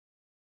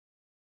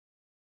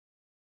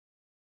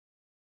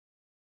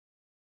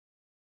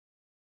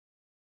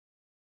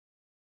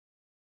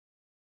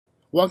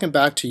Welcome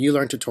back to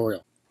ulearn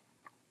tutorial.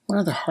 One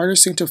of the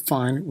hardest things to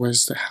find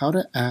was how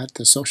to add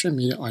the social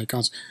media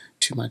icons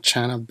to my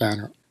channel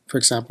banner. For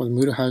example,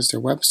 Moodle has their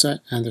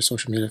website and their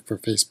social media for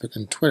Facebook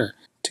and Twitter.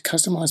 To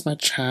customize my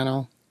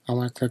channel, I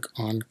want to click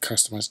on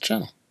Customize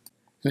Channel.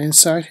 And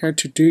inside here,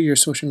 to do your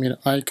social media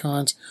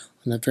icons,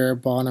 on the very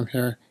bottom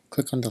here,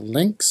 click on the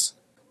links,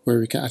 where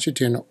we can actually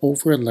do an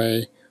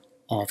overlay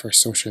of our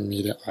social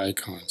media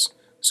icons.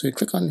 So you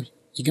click on,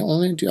 you can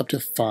only do up to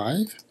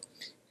 5,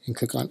 and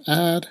click on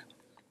Add.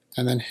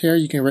 And then here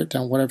you can write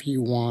down whatever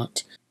you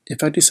want.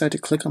 If I decide to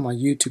click on my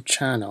YouTube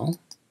channel,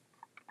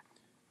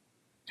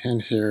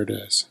 and here it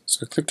is.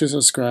 So click to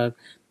subscribe.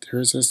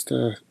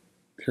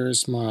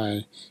 Here's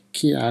my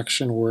key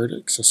action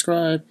word,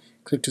 subscribe.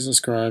 Click to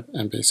subscribe,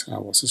 and basically I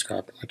will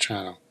subscribe to my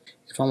channel.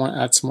 If I want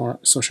to add some more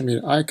social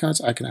media icons,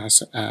 I can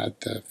also add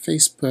the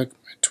Facebook,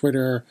 my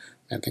Twitter,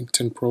 my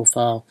LinkedIn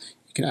profile.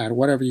 You can add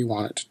whatever you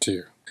want it to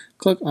do.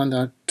 Click on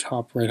the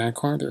top right hand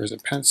corner, there is a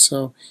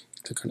pencil.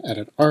 Click on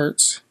Edit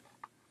Arts.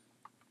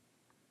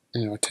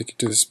 And it will take you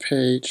to this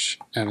page,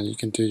 and then you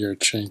can do your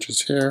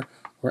changes here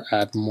or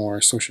add more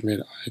social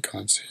media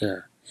icons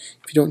here.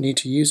 If you don't need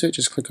to use it,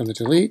 just click on the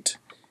delete,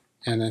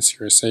 and then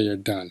say you're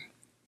done.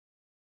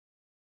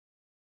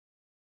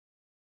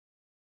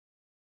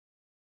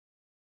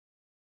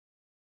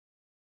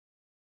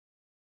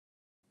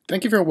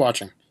 Thank you for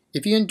watching.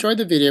 If you enjoyed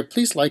the video,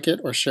 please like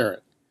it or share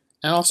it,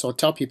 and also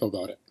tell people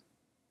about it.